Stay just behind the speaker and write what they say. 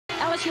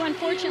LSU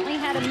unfortunately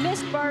had a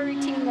missed bar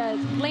routine, the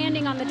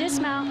landing on the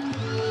dismount.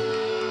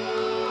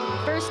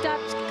 First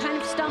up,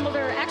 kind of stumbled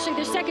her. Actually,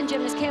 their second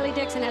gymnast, Kaylee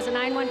Dixon, has a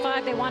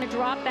 9.15. They want to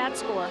drop that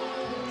score.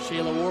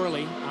 Shayla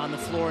Worley on the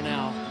floor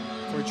now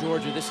for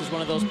Georgia. This is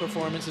one of those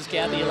performances,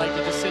 Kathy, you like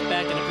to just sit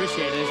back and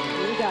appreciate it, isn't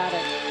it? You got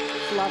it.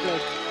 It's lovely.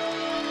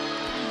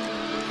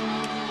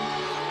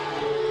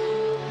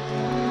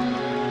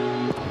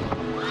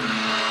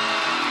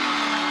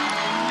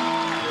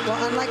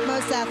 Well, unlike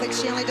most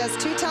athletes, she only does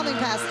 2 tumbling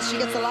passes. She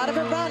gets a lot of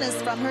her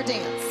bonus from her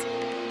dance.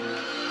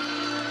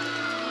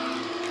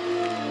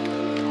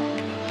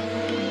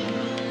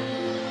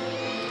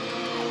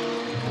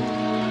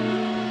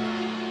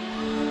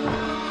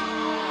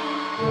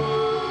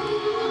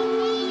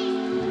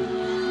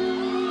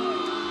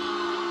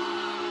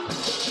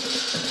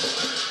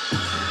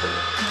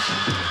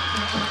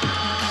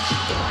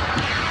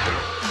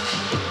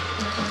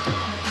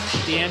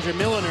 Deandra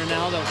Milliner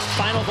now, the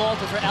final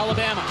vaulter for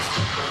Alabama.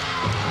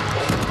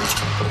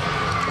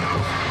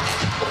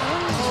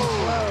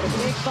 Oh,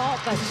 big vault,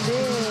 but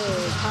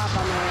big pop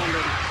on the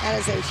landing. That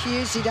is a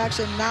huge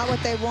deduction, not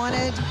what they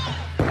wanted.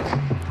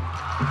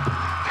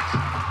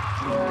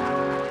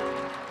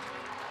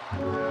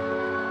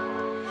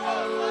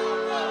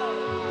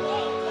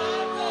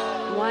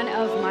 One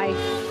of my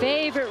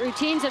favorite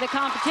routines of the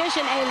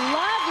competition, a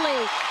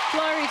lovely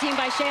floor routine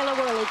by Shayla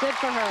Worley. Good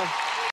for her.